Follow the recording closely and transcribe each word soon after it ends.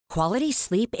Quality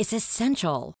sleep is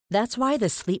essential. That's why the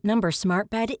Sleep Number Smart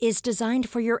Bed is designed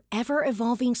for your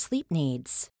ever-evolving sleep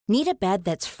needs. Need a bed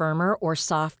that's firmer or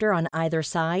softer on either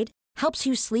side? Helps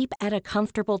you sleep at a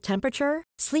comfortable temperature?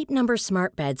 Sleep Number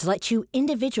Smart Beds let you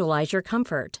individualize your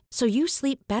comfort, so you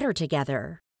sleep better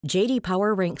together. J.D.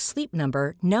 Power ranks Sleep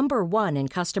Number number 1 in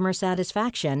customer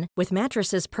satisfaction with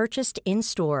mattresses purchased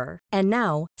in-store. And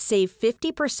now, save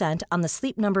 50% on the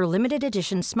Sleep Number Limited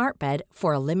Edition Smart Bed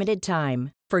for a limited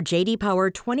time. For J.D. Power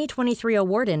 2023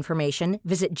 award information,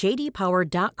 visit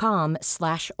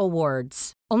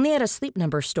jdpower.com/awards. Only at a Sleep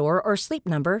Number store or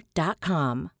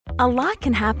sleepnumber.com. A lot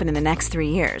can happen in the next 3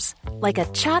 years. Like a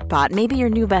chatbot may be your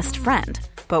new best friend.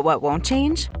 But what won't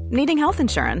change? Needing health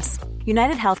insurance.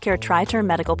 United Healthcare Tri-Term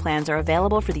Medical Plans are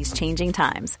available for these changing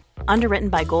times. Underwritten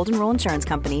by Golden Rule Insurance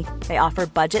Company, they offer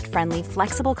budget-friendly,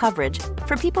 flexible coverage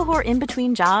for people who are in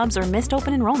between jobs or missed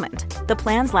open enrollment. The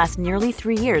plans last nearly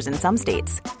 3 years in some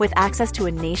states, with access to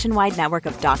a nationwide network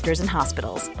of doctors and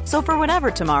hospitals. So for whatever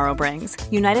tomorrow brings,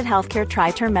 United Healthcare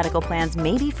Tri-Term Medical Plans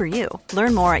may be for you.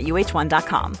 Learn more at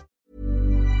uh1.com.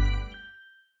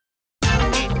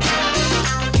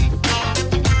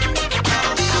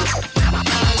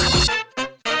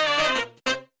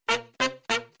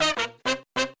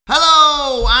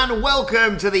 And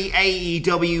welcome to the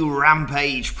AEW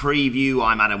Rampage preview.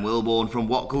 I'm Adam Wilborn from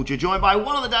What Culture, joined by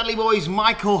one of the Dudley Boys,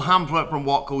 Michael Hamflett from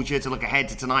What Culture, to look ahead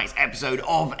to tonight's episode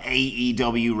of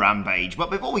AEW Rampage. But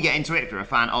before we get into it, if you're a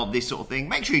fan of this sort of thing,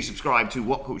 make sure you subscribe to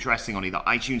What Culture Wrestling on either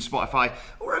iTunes, Spotify,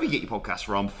 or wherever you get your podcasts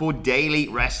from for daily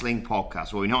wrestling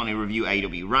podcasts, where we not only review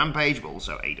AEW Rampage, but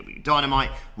also AEW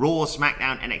Dynamite, Raw,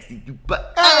 SmackDown, NXT,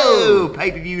 but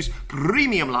pay-per-views,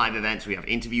 premium live events. We have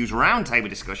interviews, roundtable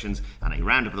discussions, and a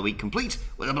roundup of the week, complete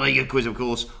with a bloody good quiz, of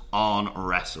course, on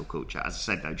Wrestle Culture. As I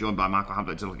said, though, joined by Michael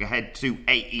Hamflett to look ahead to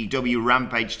AEW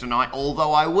Rampage tonight.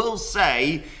 Although I will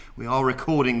say, we are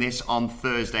recording this on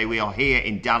Thursday. We are here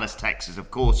in Dallas, Texas,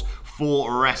 of course, for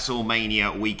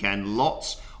WrestleMania weekend.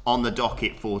 Lots on the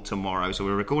docket for tomorrow. So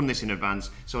we're recording this in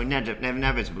advance. So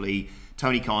inevitably,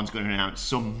 Tony Khan's going to announce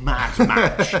some mad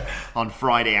match on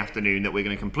Friday afternoon that we're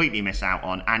going to completely miss out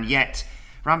on. And yet,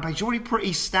 Rampage is already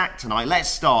pretty stacked tonight. Let's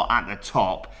start at the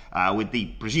top with the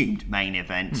presumed main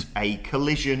event, a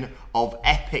collision of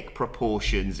epic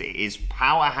proportions. It is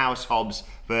Powerhouse Hobbs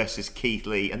versus Keith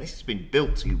Lee, and this has been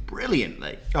built to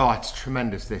brilliantly. Oh, it's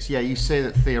tremendous, this. Yeah, you say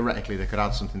that theoretically they could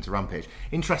add something to Rampage.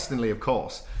 Interestingly, of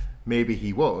course, maybe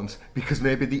he won't, because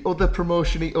maybe the other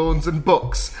promotion he owns and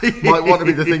books might want to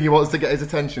be the thing he wants to get his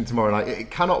attention tomorrow night. It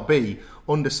cannot be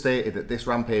understated that this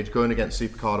Rampage going against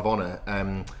Supercard of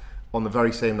Honor on the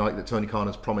very same night that Tony Khan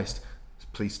has promised,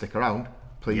 please stick around,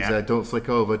 please don't flick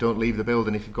over, don't leave the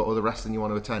building if you've got other wrestling you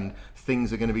want to attend,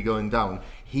 things are going to be going down.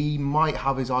 He might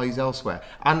have his eyes elsewhere.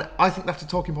 And I think that's a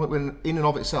talking point in and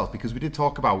of itself, because we did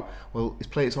talk about, well, his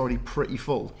plate's already pretty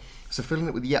full. So filling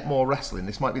it with yet more wrestling,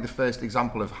 this might be the first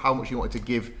example of how much he wanted to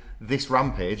give this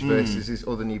Rampage versus his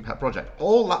other new pet project.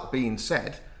 All that being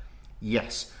said,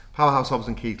 yes, Powerhouse Hobbs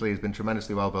and Keith Lee has been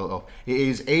tremendously well built up. It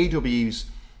is AEW's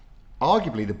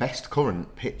arguably the best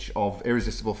current pitch of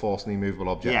irresistible force and immovable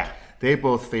object. Yeah. They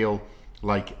both feel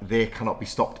like they cannot be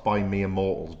stopped by mere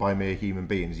mortals, by mere human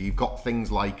beings. You've got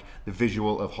things like the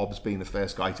visual of Hobbs being the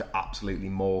first guy to absolutely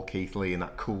maul Keith Lee and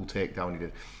that cool takedown he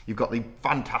did. You've got the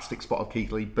fantastic spot of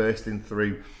Keith Lee bursting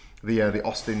through the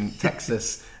Austin,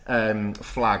 Texas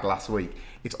flag last week.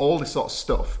 It's all this sort of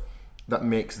stuff that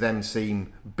makes them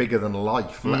seem bigger than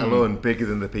life, let alone bigger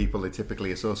than the people they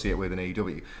typically associate with in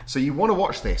AEW. So you want to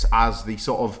watch this as the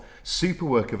sort of super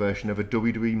worker version of a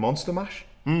WWE Monster Mash.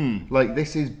 Like,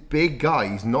 this is big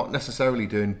guys not necessarily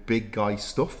doing big guy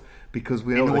stuff, because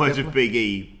we know, in the words of Big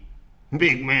E,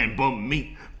 big man bumping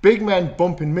meat. Big man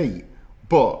bumping meat,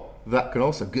 but that can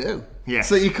also go. Yes.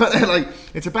 So you can't, like,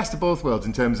 it's a best of both worlds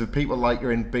in terms of people like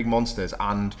you're in big monsters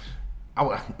and, I'm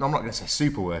not going to say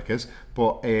super workers,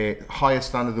 but a higher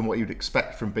standard than what you'd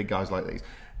expect from big guys like these.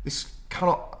 This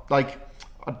cannot, like,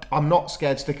 I'm not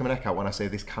scared to stick my neck out when I say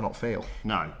this cannot fail.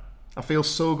 No. I feel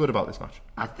so good about this match.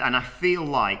 And I feel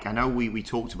like, I know we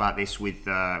talked about this with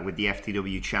the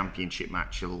FTW Championship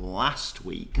match last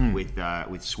week with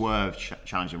Swerve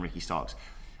challenging Ricky Starks.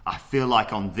 I feel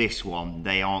like on this one,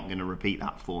 they aren't going to repeat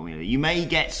that formula. You may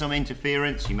get some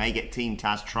interference, you may get Team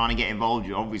Taz trying to get involved,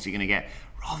 you're obviously going to get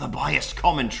rather biased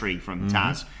commentary from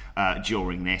Taz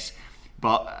during this.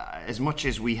 But as much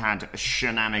as we had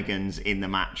shenanigans in the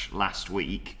match last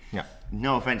week,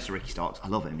 no offence to Ricky Starks, I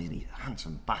love him, he's a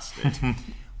handsome bastard.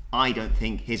 I don't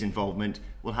think his involvement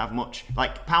will have much.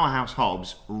 Like Powerhouse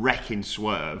Hobbs wrecking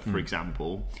Swerve, for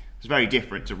example, is very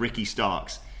different to Ricky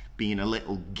Starks being a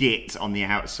little git on the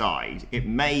outside. It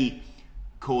may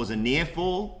cause a near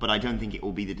fall, but I don't think it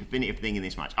will be the definitive thing in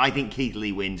this match. I think Keith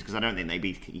Lee wins because I don't think they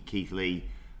beat Keith Lee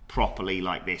properly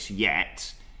like this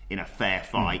yet in a fair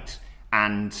fight.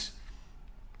 And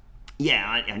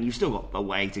and you've still got a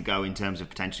way to go in terms of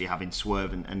potentially having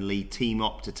Swerve and Lee team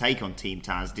up to take on Team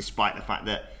Taz, despite the fact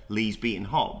that Lee's beaten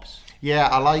Hobbs. Yeah,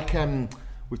 I like...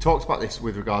 we've talked about this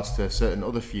with regards to certain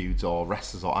other feuds or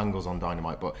wrestlers or angles on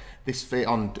Dynamite, but this in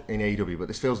AEW, but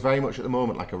this feels very much at the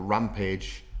moment like a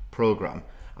Rampage program.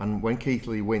 And when Keith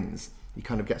Lee wins, he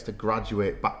kind of gets to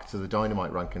graduate back to the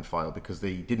Dynamite rank and file because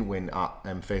they didn't win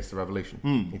at Face the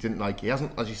Revolution. He didn't he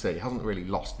hasn't, as you say, he hasn't really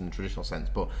lost in the traditional sense,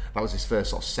 but that was his first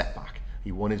sort of setback.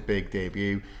 He won his big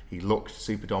debut, he looked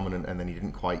super dominant, and then he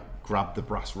didn't quite grab the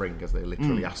brass ring as they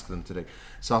literally asked them to do.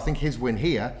 So I think his win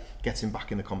here gets him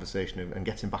back in the conversation and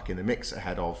gets him back in the mix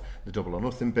ahead of the Double or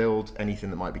Nothing build, anything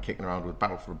that might be kicking around with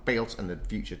Battle for a Belt and the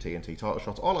future TNT title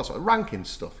shots, all that sort of ranking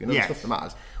stuff, the stuff that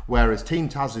matters. Whereas Team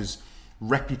Taz's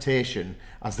reputation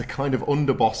as the kind of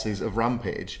underbosses of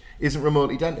Rampage isn't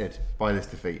remotely dented by this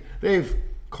defeat. They've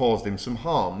caused him some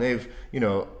harm. They've,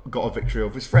 got a victory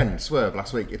over his friend Swerve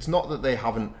last week. It's not that they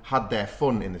haven't had their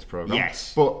fun in this program.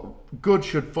 Yes. But good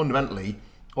should fundamentally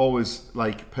always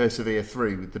persevere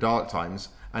through the dark times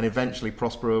and eventually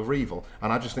prosper over evil.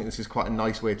 And I just think this is quite a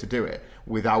nice way to do it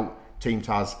without Team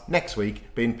Taz next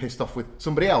week being pissed off with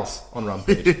somebody else on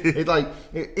Rampage.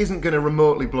 It isn't going to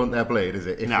remotely blunt their blade, is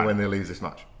it? If and when they lose this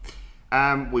match.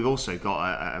 We've also got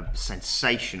a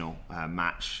sensational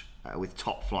match with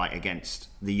Top Flight against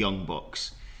the Young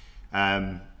Bucks.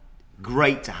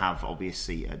 Great to have,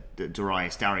 obviously,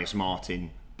 Darius Martin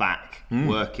back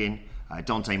working.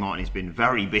 Dante Martin has been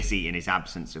very busy in his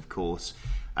absence, of course.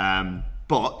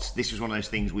 But this was one of those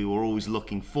things we were always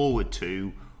looking forward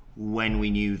to when we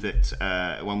knew that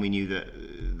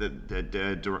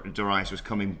Darius was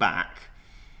coming back.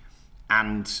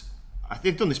 And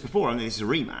they've done this before. I mean, this is a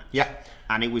rematch. Yeah.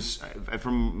 And it was, if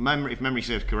memory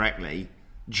serves correctly,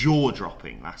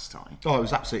 jaw-dropping last time. Oh, it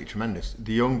was absolutely tremendous.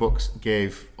 The Young Bucks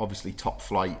gave, obviously, Top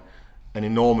Flight an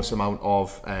enormous amount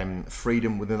of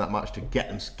freedom within that match to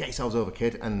get yourselves over,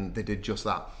 kid, and they did just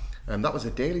that. That was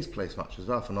a Daily's Place match as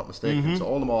well, if I'm not mistaken. So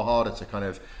all the more harder to kind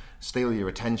of steal your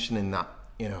attention in that,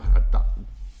 that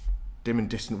dim and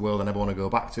distant world I never want to go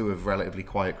back to, of relatively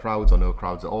quiet crowds or no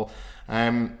crowds at all.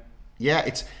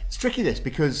 It's tricky, this,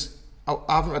 because I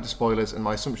haven't read the spoilers, and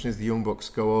my assumption is the Young Bucks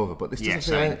go over, but this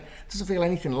doesn't feel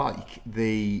anything like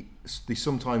the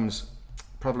sometimes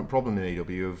prevalent problem in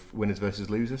AEW of winners versus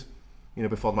losers.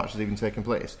 Before the match has even taken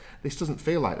place, this doesn't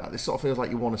feel like that. This sort of feels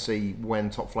like you want to see when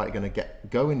Top Flight are going to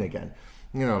get going again.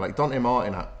 Like Dante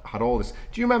Martin had all this.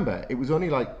 Do you remember? It was only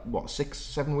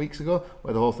 6-7 weeks ago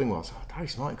where the whole thing was,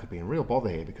 Darius Martin could be in real bother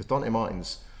here because Dante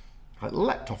Martin's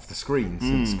leapt off the screen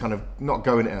since kind of not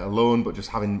going it alone, but just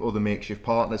having other makeshift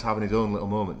partners, having his own little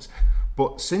moments.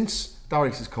 But since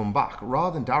Darius has come back,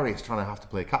 rather than Darius trying to have to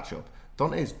play catch up,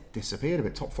 Dante's disappeared a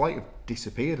bit. Top Flight have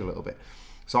disappeared a little bit.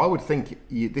 So I would think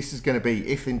this is going to be,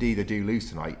 if indeed they do lose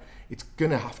tonight, it's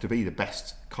going to have to be the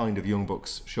best kind of Young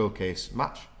Bucks showcase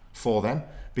match for them,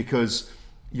 because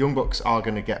Young Bucks are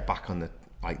going to get back on the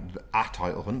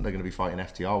title hunt. They're going to be fighting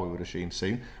FTR, we would assume,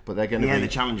 soon. But they're going to be the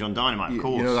challenge on Dynamite, of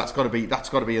course. That's got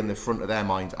to be in the front of their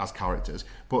minds as characters.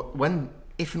 But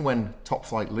if and when Top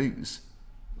Flight lose,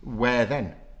 where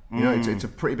then? It's a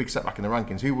pretty big setback in the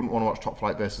rankings. Who wouldn't want to watch Top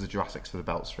Flight versus the Jurassics for the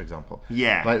belts, for example?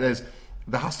 Yeah.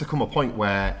 There has to come a point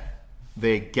where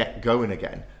they get going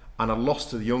again. And a loss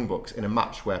to the Young Bucks in a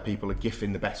match where people are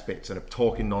gifting the best bits and are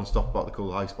talking non-stop about the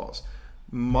cool high spots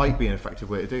might be an effective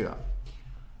way to do that.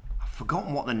 I've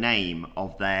forgotten what the name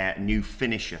of their new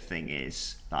finisher thing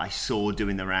is that I saw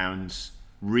doing the rounds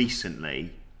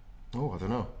recently. Oh, I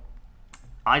don't know.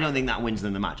 I don't think that wins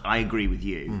them the match. I agree with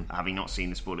you, having not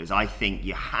seen the spoilers. I think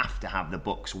you have to have the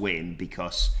Bucks win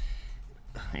because,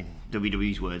 in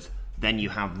WWE's words, then you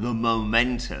have the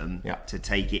momentum to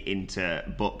take it into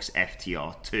Bucks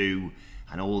FTR2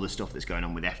 and all the stuff that's going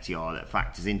on with FTR that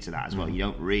factors into that as well. You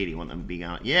don't really want them being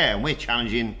out, and we're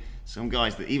challenging some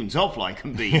guys that even Top Flight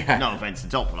can beat. No offense to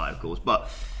Top Flight, of course,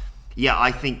 but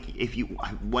I think if you,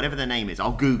 whatever their name is,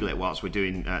 I'll Google it whilst we're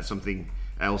doing something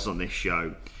else on this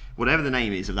show. Whatever the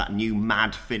name is of that new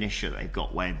mad finisher they've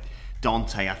got, when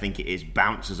Dante, I think it is,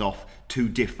 bounces off 2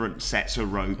 different sets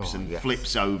of ropes and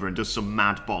flips over and does some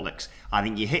mad bollocks. I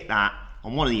think you hit that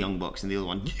on one of the Young Bucks and the other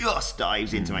one just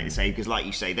dives in to make the save, because like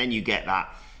you say, then you get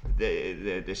that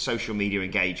the social media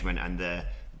engagement and the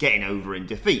getting over in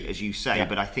defeat, as you say.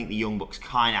 But I think the Young Bucks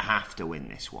kind of have to win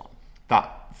this one.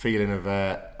 That feeling of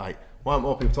why aren't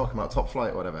more people talking about Top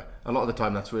Flight or whatever? A lot of the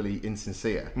time that's really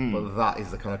insincere, but that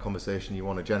is the kind of conversation you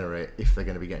want to generate if they're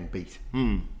going to be getting beat.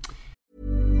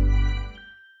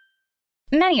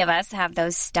 Many of us have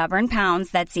those stubborn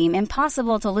pounds that seem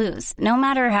impossible to lose, no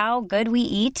matter how good we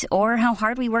eat or how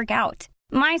hard we work out.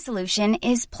 My solution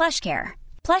is PlushCare.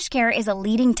 PlushCare is a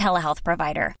leading telehealth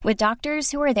provider with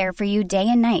doctors who are there for you day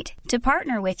and night to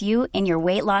partner with you in your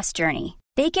weight loss journey.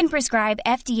 They can prescribe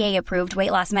FDA-approved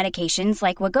weight loss medications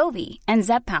like Wegovy and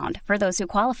Zepbound for those who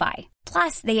qualify.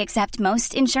 Plus, they accept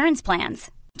most insurance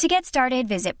plans. To get started,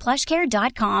 visit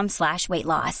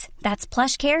plushcare.com/weightloss. That's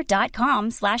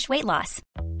plushcare.com/weightloss.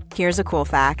 Here's a cool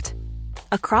fact.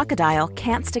 A crocodile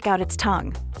can't stick out its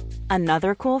tongue.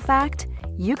 Another cool fact,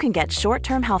 you can get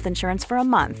short-term health insurance for a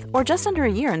month or just under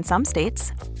a year in some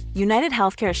states. United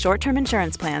Healthcare short-term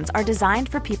insurance plans are designed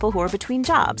for people who are between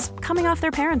jobs, coming off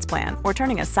their parents' plan, or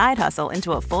turning a side hustle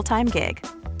into a full-time gig.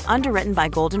 Underwritten by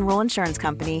Golden Rule Insurance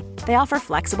Company, they offer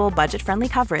flexible, budget-friendly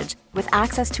coverage with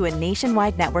access to a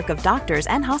nationwide network of doctors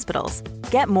and hospitals.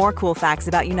 Get more cool facts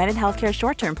about United Healthcare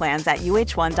short-term plans at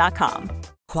uh1.com.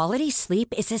 Quality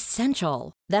sleep is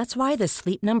essential. That's why the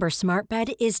Sleep Number Smart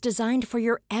Bed is designed for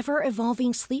your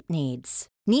ever-evolving sleep needs.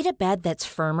 Need a bed that's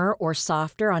firmer or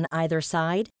softer on either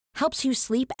side? Helps you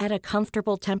sleep at a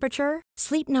comfortable temperature?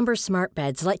 Sleep Number Smart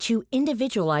Beds let you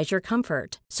individualize your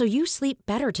comfort so you sleep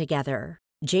better together.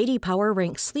 J.D. Power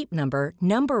ranks Sleep Number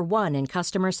number 1 in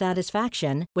customer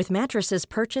satisfaction with mattresses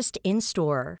purchased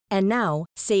in-store. And now,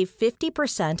 save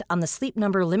 50% on the Sleep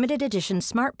Number Limited Edition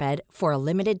Smart Bed for a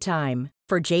limited time.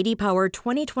 For J.D. Power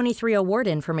 2023 award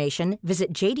information,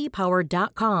 visit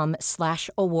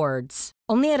jdpower.com/awards.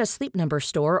 Only at a Sleep Number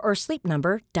store or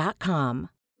sleepnumber.com.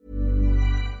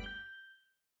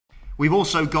 We've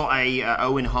also got a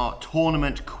Owen Hart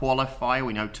tournament qualifier.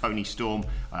 We know Toni Storm,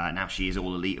 now she is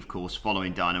all elite, of course,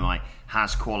 following Dynamite,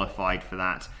 has qualified for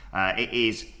that. It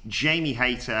is Jamie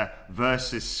Hayter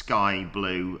versus Sky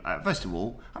Blue. First of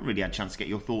all, I haven't really had a chance to get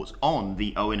your thoughts on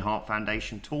the Owen Hart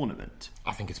Foundation tournament.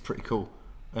 I think it's pretty cool.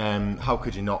 How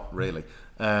could you not, really?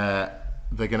 They're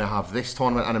going to have this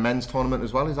tournament and a men's tournament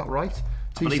as well, is that right?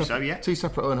 I believe so, yeah. Two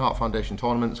separate Owen Hart Foundation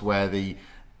tournaments where they'll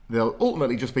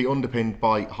ultimately just be underpinned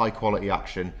by high quality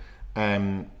action.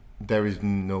 There is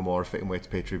no more fitting way to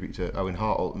pay tribute to Owen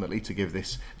Hart, ultimately, to give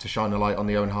this, to shine a light on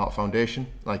the Owen Hart Foundation.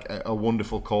 Like a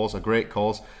wonderful cause, a great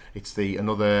cause. It's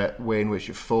another way in which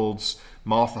it folds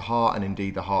Martha Hart and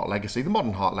indeed the Hart legacy, the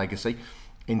modern Hart legacy,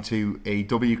 into a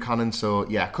W canon. So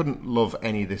yeah, I couldn't love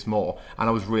any of this more, and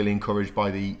I was really encouraged by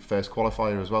the first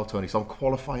qualifier as well, Tony. Some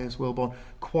qualifiers, Wilborn,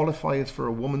 qualifiers for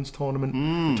a women's tournament.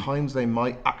 At times they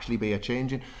might actually be a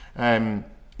changing.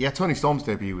 Toni Storm's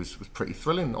debut was pretty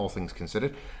thrilling, all things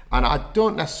considered, and I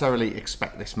don't necessarily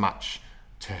expect this match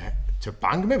to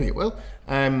bang. Maybe it will,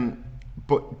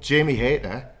 but Jamie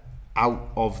Hayter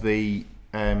out of the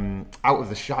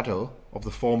shadow of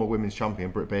the former women's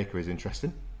champion Britt Baker is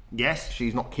interesting. Yes.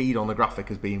 She's not keyed on the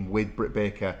graphic as being with Britt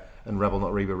Baker and Rebel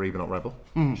not Reba, Reba not Rebel.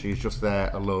 She's just there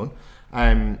alone.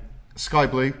 Sky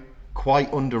Blue,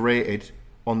 quite underrated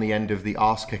on the end of the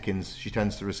arse kickings she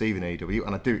tends to receive in AEW,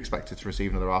 and I do expect her to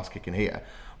receive another arse kicking here.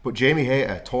 But Jamie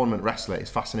Hayter, tournament wrestler, is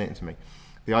fascinating to me.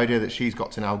 The idea that she's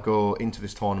got to now go into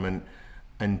this tournament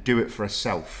and do it for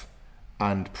herself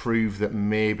and prove that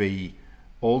maybe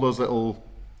all those little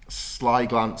sly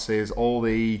glances, all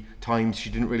the times she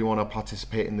didn't really want to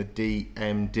participate in the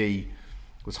DMD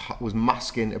was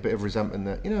masking a bit of resentment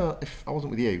that, if I wasn't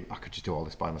with you, I could just do all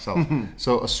this by myself.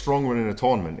 So a strong run in a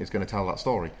tournament is going to tell that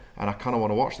story, and I kind of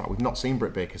want to watch that. We've not seen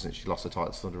Britt Baker since she lost the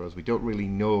title to Thunder Rose. We don't really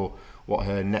know what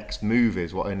her next move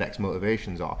is, what her next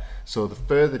motivations are. So the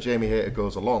further Jamie Hayter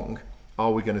goes along,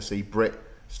 are we going to see Britt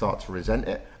start to resent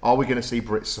it? Are we going to see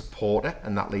Britt support it,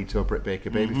 and that lead to a Britt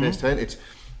Baker babyface turn? It's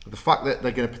the fact that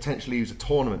they're going to potentially use a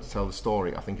tournament to tell the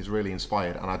story, I think, is really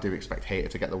inspired, and I do expect Hayter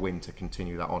to get the win to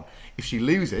continue that on. If she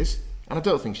loses, and I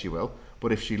don't think she will,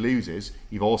 but if she loses,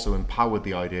 you've also empowered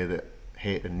the idea that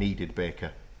Hayter needed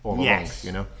Baker all along,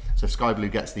 So if Sky Blue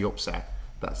gets the upset,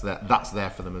 that's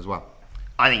there for them as well.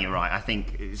 I think you're right. I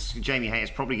think Jamie Hayter's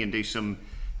probably going to do some...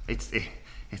 It's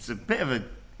a bit of a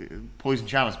poison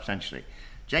chalice, potentially.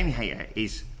 Jamie Hayter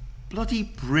is bloody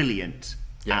brilliant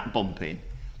at bumping.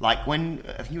 Like when,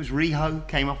 I think it was Riho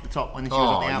came off the top when she was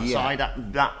on the outside. Yeah.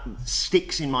 That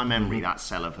sticks in my memory, that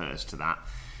sell of hers to that.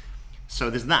 So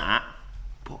there's that,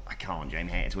 but I can't want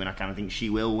Jamie Hayter to win. I kind of think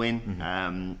she will win,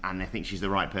 and I think she's the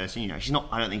right person. She's not.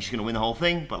 I don't think she's going to win the whole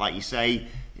thing, but like you say,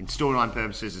 in storyline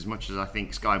purposes, as much as I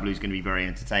think Sky Blue is going to be very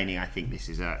entertaining, I think this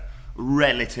is a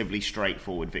relatively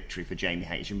straightforward victory for Jamie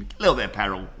Hayter. A little bit of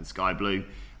peril with Sky Blue,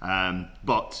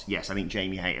 but yes, I think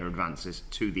Jamie Hayter advances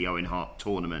to the Owen Hart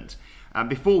tournament.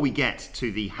 Before we get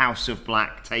to the House of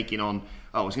Black taking on,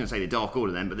 I was going to say the Dark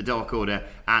Order then, but the Dark Order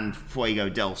and Fuego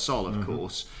del Sol, of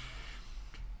course.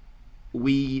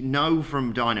 we know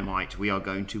from Dynamite we are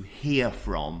going to hear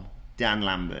from Dan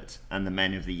Lambert and the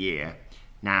Men of the Year.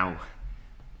 Now,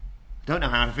 I don't know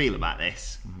how to feel about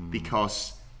this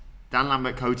because Dan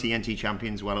Lambert, co-TNT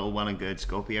champions, all well and good.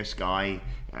 Scorpio Sky,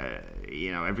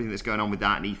 everything that's going on with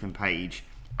that, and Ethan Page,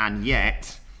 and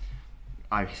yet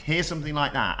I hear something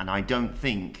like that, and I don't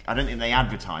think they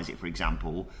advertise it, for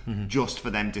example, just for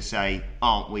them to say,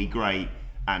 "Aren't we great?"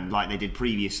 And like they did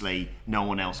previously, no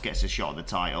one else gets a shot at the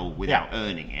title without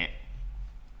earning it.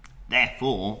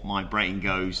 Therefore, my brain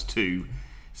goes to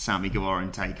Sammy Guevara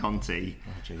and Tay Conti,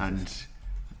 and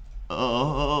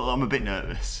I'm a bit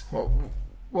nervous.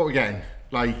 What are we getting?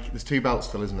 Like, there's 2 belts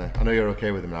still, isn't there? I know you're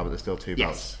okay with them now, but there's still 2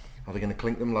 belts. Are they going to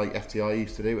clink them like FTI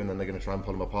used to do, and then they're going to try and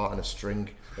pull them apart, and a string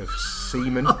of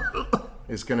semen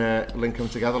is going to link them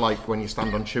together, like when you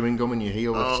stand on chewing gum and your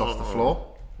heel lifts off the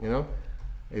floor?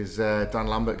 Is Dan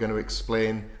Lambert going to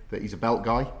explain that he's a belt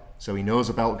guy, so he knows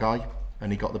a belt guy,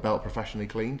 and he got the belt professionally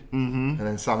cleaned? And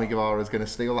then Sammy Guevara is going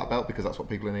to steal that belt because that's what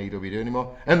people in AEW do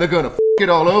anymore, and they're going to it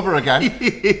all over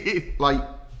again. Like,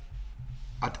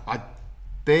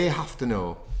 they have to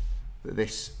know that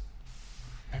this.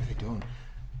 Maybe they don't.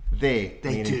 They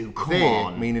do. Come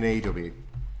on. Meaning AEW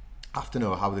have to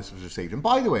know how this was received. And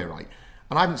by the way, right,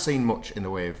 and I haven't seen much in the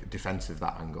way of defence of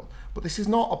that angle, but this is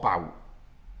not about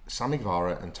Sammy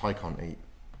Guevara and Tay Conti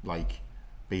like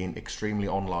being extremely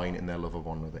online in their love of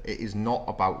one another. It is not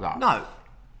about that. No.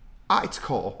 At its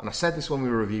core, and I said this when we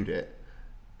reviewed it,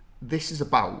 this is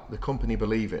about the company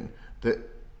believing that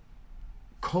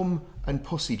cum and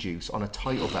pussy juice on a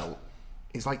title belt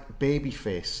is like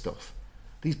babyface stuff.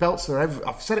 These belts are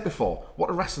I've said it before, what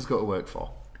do wrestlers go to work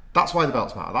for? That's why the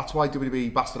belts matter. That's why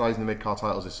WWE bastardising the mid-card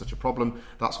titles is such a problem.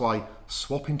 That's why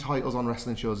swapping titles on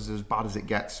wrestling shows is as bad as it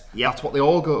gets. Yep. That's what they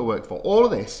all go to work for. All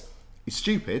of this is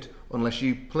stupid unless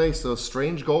you place those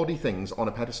strange gaudy things on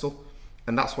a pedestal,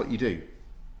 and that's what you do.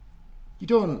 You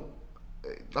don't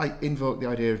invoke the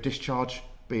idea of discharge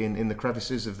being in the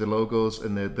crevices of the logos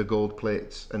and the gold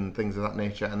plates and things of that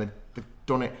nature, and they've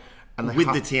done it. And with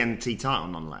the TNT title,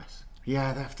 nonetheless.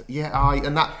 Yeah, they have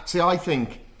to. I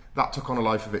think that took on a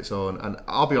life of its own, and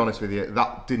I'll be honest with you,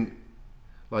 that didn't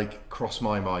cross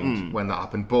my mind when that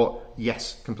happened. But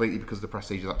yes, completely, because of the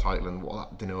prestige of that title and what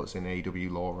that denotes in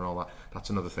AEW lore and all that. That's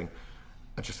another thing.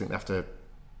 I just think they have to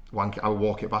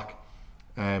walk it back.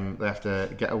 They have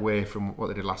to get away from what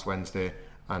they did last Wednesday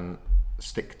and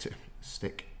stick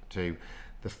to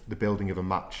the building of a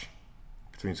match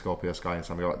between Scorpio Sky and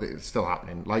Sammy Guevara. It's still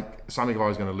happening. Sammy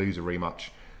Guevara is going to lose a rematch.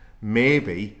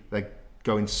 Maybe they're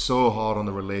going so hard on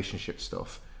the relationship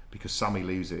stuff because Sammy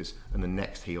loses and the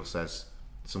next heel says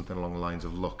something along the lines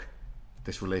of, look,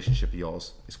 this relationship of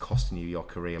yours is costing you your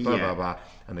career, blah, blah, blah.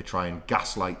 And they try and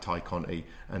gaslight Tay Conti,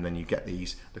 and then you get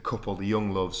the couple, the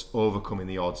young loves, overcoming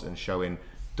the odds and showing,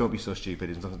 don't be so stupid,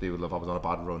 it's nothing to do with love, I was on a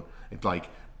bad run. It's like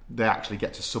they actually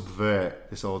get to subvert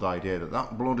this old idea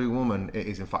that bloody woman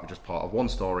is in fact just part of one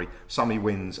story. Sammy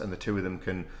wins and the two of them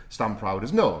can stand proud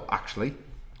as, no, actually,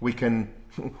 we can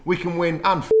win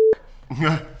and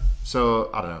So,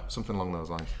 I don't know, something along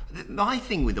those lines. My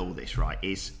thing with all this, right,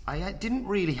 is I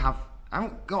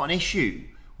haven't got an issue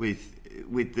with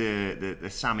the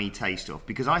Sammy Tay stuff,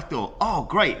 because I thought, oh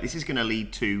great, this is going to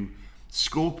lead to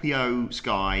Scorpio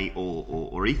Sky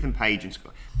or Ethan Page and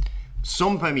Sky,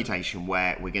 some permutation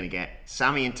where we're going to get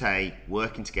Sammy and Tay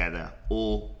working together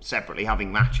or separately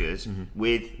having matches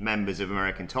with members of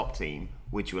American Top Team,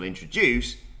 which will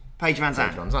introduce Paige Van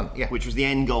Zandt, yeah. Which was the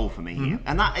end goal for me here.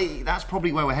 And that's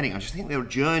probably where we're heading. I just think the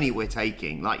journey we're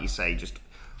taking, like you say, just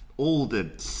all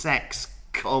the sex,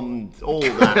 cum, all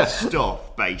that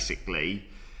stuff, basically,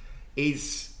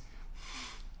 is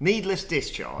needless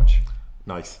discharge.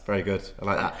 Nice, very good. I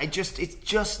like that. It's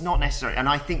just not necessary, and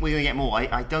I think we're going to get more.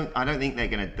 I don't think they're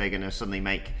going to suddenly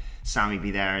make Sammy be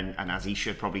there, and as he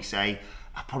should probably say,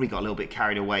 I probably got a little bit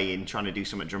carried away in trying to do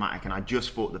something dramatic, and I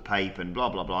just fought the Pape and blah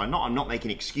blah blah. I'm not making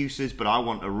excuses, but I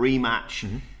want a rematch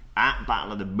at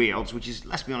Battle of the Belts, which is,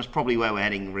 let's be honest, probably where we're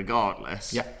heading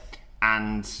regardless. Yeah,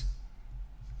 and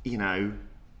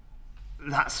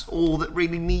that's all that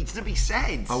really needs to be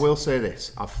said. I will say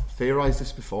this. I've theorised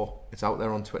this before. It's out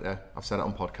there on Twitter. I've said it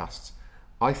on podcasts.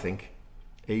 I think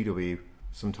AEW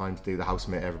sometimes do the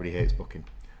housemate everybody hates booking.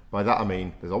 By that I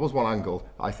mean, there's always one angle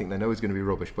I think they know is going to be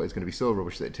rubbish, but it's going to be so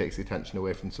rubbish that it takes the attention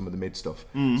away from some of the mid stuff.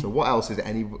 So what else is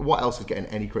getting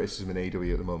any criticism in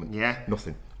AEW at the moment? Yeah.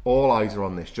 Nothing. All eyes are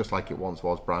on this, just like it once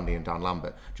was Brandy and Dan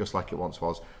Lambert, just like it once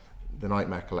was the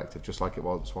Nightmare Collective, just like it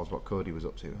once was what Cody was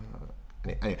up to.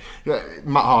 Anyway,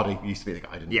 Matt Hardy used to be the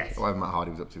guy, didn't he? Yes. Whatever Matt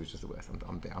Hardy was up to was just the worst.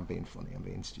 I'm being funny. I'm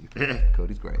being stupid.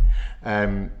 Cody's great.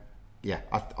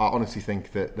 I honestly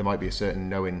think that there might be a certain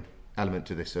knowing element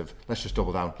to this of let's just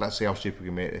double down, let's see how stupid we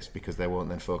can make this, because they won't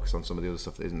then focus on some of the other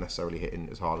stuff that isn't necessarily hitting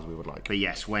as hard as we would like. But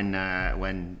yes, when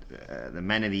the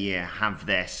Men of the Year have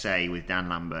their say with Dan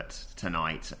Lambert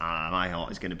tonight, my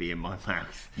heart is going to be in my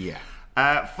mouth. Yeah.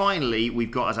 Finally,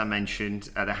 we've got, as I mentioned,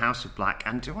 the House of Black,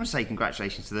 and I want to say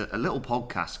congratulations to a little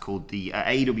podcast called the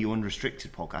AEW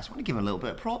Unrestricted podcast. I want to give them a little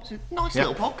bit of props. It's a nice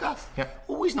little podcast. Yeah.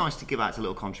 Always nice to give out to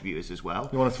little contributors as well.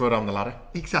 You want to throw down the ladder?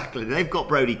 Exactly. They've got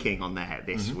Brody King on there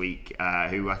this week,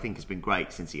 who I think has been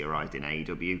great since he arrived in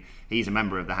AEW. He's a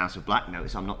member of the House of Black.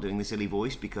 Notice I'm not doing the silly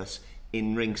voice because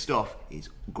in-ring stuff is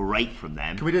great from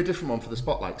them. Can we do a different one for the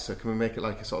spotlight? So can we make it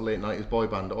like a sort of late 90s boy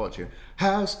band auto-tune?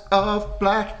 House of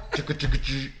Black.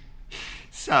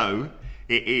 So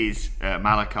it is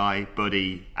Malachi,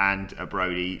 Buddy and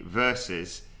Brody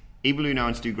versus Evil Uno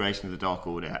and Stu Grayson of the Dark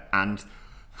Order and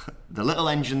the little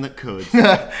engine that could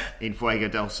in Fuego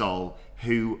del Sol,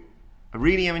 who I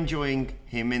really am enjoying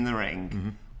him in the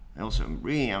ring. I also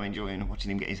really am enjoying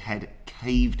watching him get his head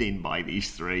caved in by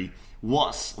these three.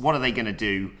 What are they going to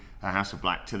do, House of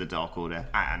Black, to the Dark Order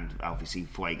and obviously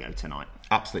Fuego tonight?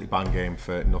 Absolutely bang game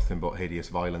for nothing but hideous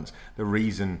violence. The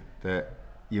reason that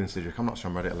you and Cedric, I'm not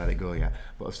sure I'm ready to let it go yet,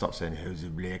 but I've stopped saying House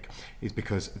of Black, is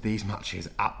because these matches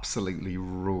absolutely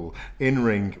rule. In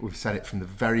ring, we've said it from the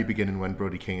very beginning when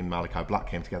Brody King and Malachi Black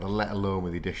came together, let alone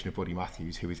with the addition of Buddy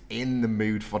Matthews, who is in the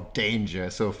mood for danger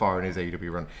so far in his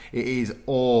AEW run. It is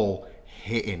all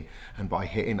hitting, and by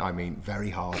hitting I mean very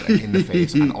hard and in the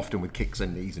face and often with kicks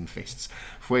and knees and fists.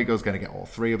 Fuego's going to get all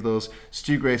three of those.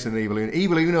 Stu Grayson and Evil Uno.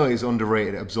 Evil Uno is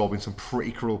underrated at absorbing some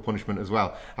pretty cruel punishment as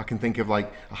well. I can think of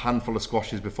like a handful of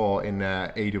squashes before in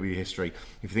AEW history.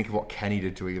 If you think of what Kenny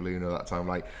did to Evil Uno that time,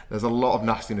 like there's a lot of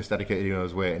nastiness dedicated to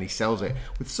Uno's way, and he sells it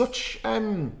with such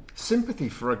sympathy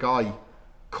for a guy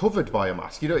covered by a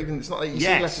mask. You don't even, it's not like you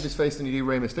see less of his face than you do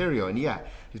Rey Mysterio, and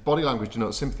his body language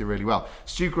denotes sympathy really well.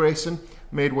 Stu Grayson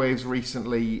made waves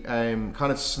recently, kind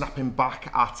of snapping back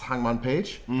at Hangman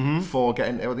Page for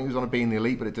getting, I think he was on a Being the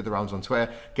Elite, but it did the rounds on Twitter,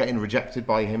 getting rejected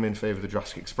by him in favour of the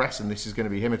Jurassic Express, and this is going to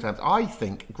be him attempt. I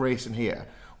think Grayson here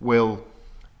will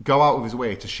go out of his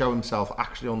way to show himself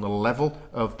actually on the level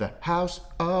of the House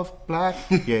of Black,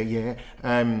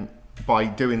 by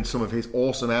doing some of his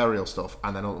awesome aerial stuff,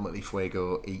 and then ultimately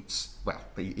Fuego eats,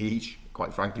 he eats,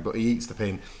 quite frankly, but he eats the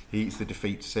pin, he eats the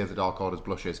defeat to save the Dark Order's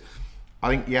blushes. I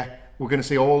think, we're going to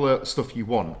see all the stuff you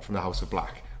want from the House of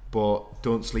Black, but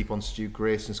don't sleep on Stu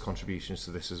Grayson's contributions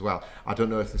to this as well. I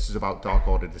don't know if this is about Dark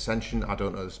Order dissension, I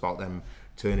don't know if it's about them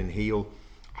turning heel.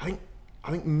 I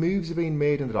think moves are being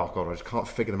made in the Dark Order, I just can't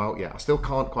figure them out yet. I still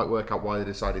can't quite work out why they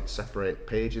decided to separate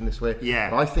Page in this way.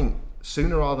 But I think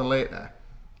sooner rather than later,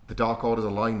 the Dark Order's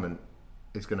alignment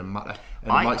is going to matter, and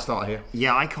it might start here.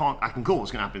 I can call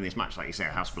what's going to happen in this match, like you say,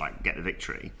 House of Black get the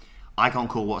victory. I can't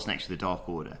call what's next for the Dark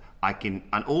Order.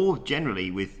 Or generally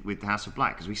with the House of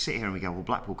Black, because we sit here and we go, well,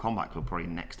 Blackpool Combat Club probably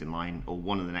next in line, or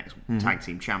one of the next tag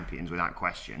team champions without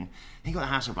question. Then you've got the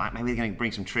House of Black, maybe they're going to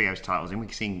bring some trios titles in. We're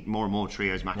seeing more and more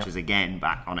trios matches again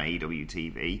back on AEW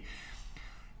TV.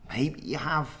 Maybe you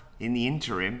have, in the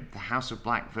interim, the House of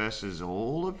Black versus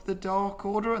all of the Dark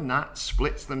Order, and that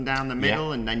splits them down the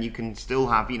middle, and then you can still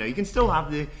have,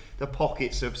 the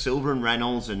pockets of Silver and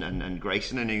Reynolds and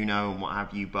Grayson and Uno and what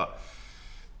have you, but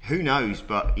who knows?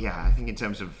 But I think in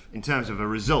terms of a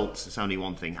result, it's only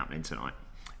one thing happening tonight.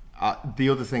 The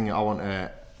other thing I want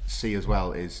to see as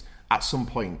well is, at some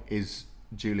point, is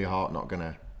Julia Hart not going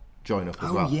to join up as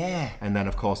well? And then,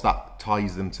 of course, that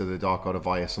ties them to the Dark Order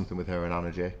via something with her and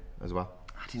Anna Jay as well.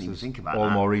 I didn't even think about that. All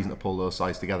more reason to pull those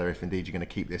sides together if indeed you're going to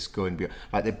keep this going.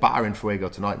 Like, the battering Fuego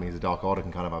tonight means the Dark Order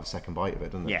can kind of have a second bite of it,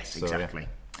 doesn't it? Yes, exactly.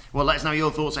 Well, let us know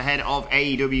your thoughts ahead of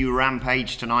AEW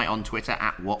Rampage tonight on Twitter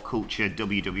at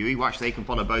WhatCultureWWE. Watch, they can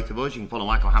follow both of us. You can follow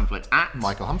Michael Hamflett at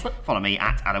Michael Hamflett. Follow me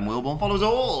at Adam Wilborn. Follow us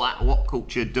all at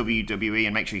WhatCultureWWE,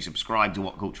 and make sure you subscribe to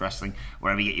What Culture Wrestling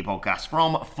wherever you get your podcasts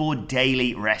from for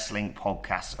daily wrestling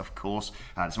podcasts, of course.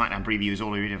 The SmackDown preview is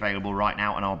already available right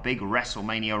now, and our big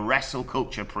WrestleMania Wrestle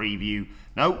Culture preview.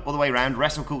 No, all the way around.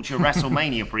 Wrestle Culture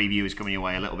WrestleMania preview is coming your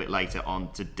way a little bit later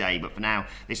on today. But for now,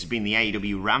 this has been the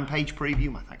AEW Rampage preview.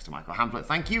 My thanks to Michael Hamflett.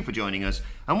 Thank you for joining us,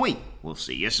 and we will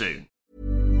see you soon.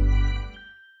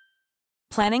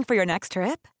 Planning for your next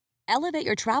trip? Elevate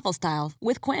your travel style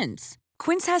with Quince.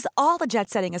 Quince has all the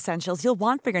jet-setting essentials you'll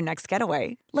want for your next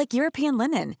getaway, like European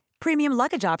linen, premium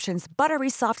luggage options, buttery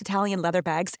soft Italian leather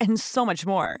bags, and so much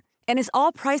more. And is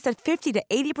all priced at 50 to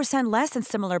 80% less than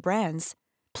similar brands.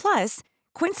 Plus,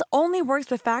 Quince only works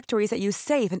with factories that use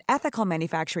safe and ethical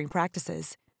manufacturing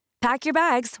practices. Pack your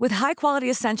bags with high-quality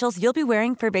essentials you'll be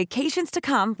wearing for vacations to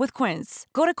come with Quince.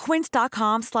 Go to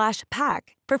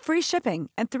quince.com/pack for free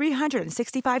shipping and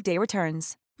 365-day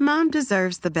returns. Mom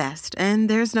deserves the best, and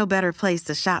there's no better place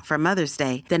to shop for Mother's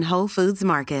Day than Whole Foods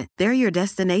Market. They're your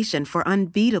destination for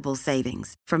unbeatable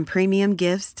savings, from premium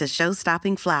gifts to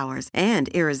show-stopping flowers and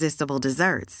irresistible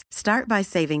desserts. Start by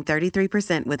saving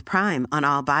 33% with Prime on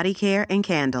all body care and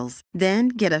candles. Then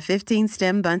get a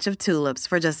 15-stem bunch of tulips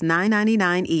for just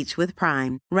 $9.99 each with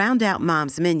Prime. Round out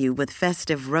Mom's menu with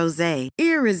festive rosé,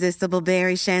 irresistible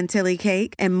berry chantilly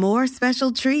cake, and more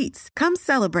special treats. Come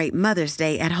celebrate Mother's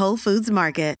Day at Whole Foods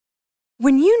Market.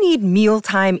 When you need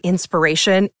mealtime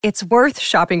inspiration, it's worth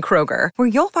shopping Kroger, where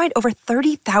you'll find over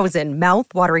 30,000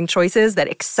 mouth-watering choices that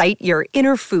excite your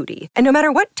inner foodie. And no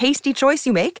matter what tasty choice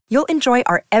you make, you'll enjoy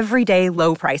our everyday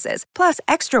low prices, plus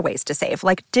extra ways to save,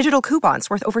 like digital coupons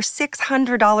worth over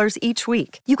 $600 each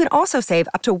week. You can also save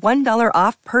up to $1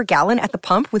 off per gallon at the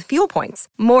pump with fuel points.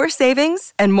 More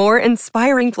savings and more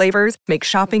inspiring flavors make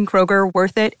shopping Kroger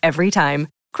worth it every time.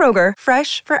 Kroger,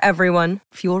 fresh for everyone.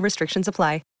 Fuel restrictions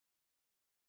apply.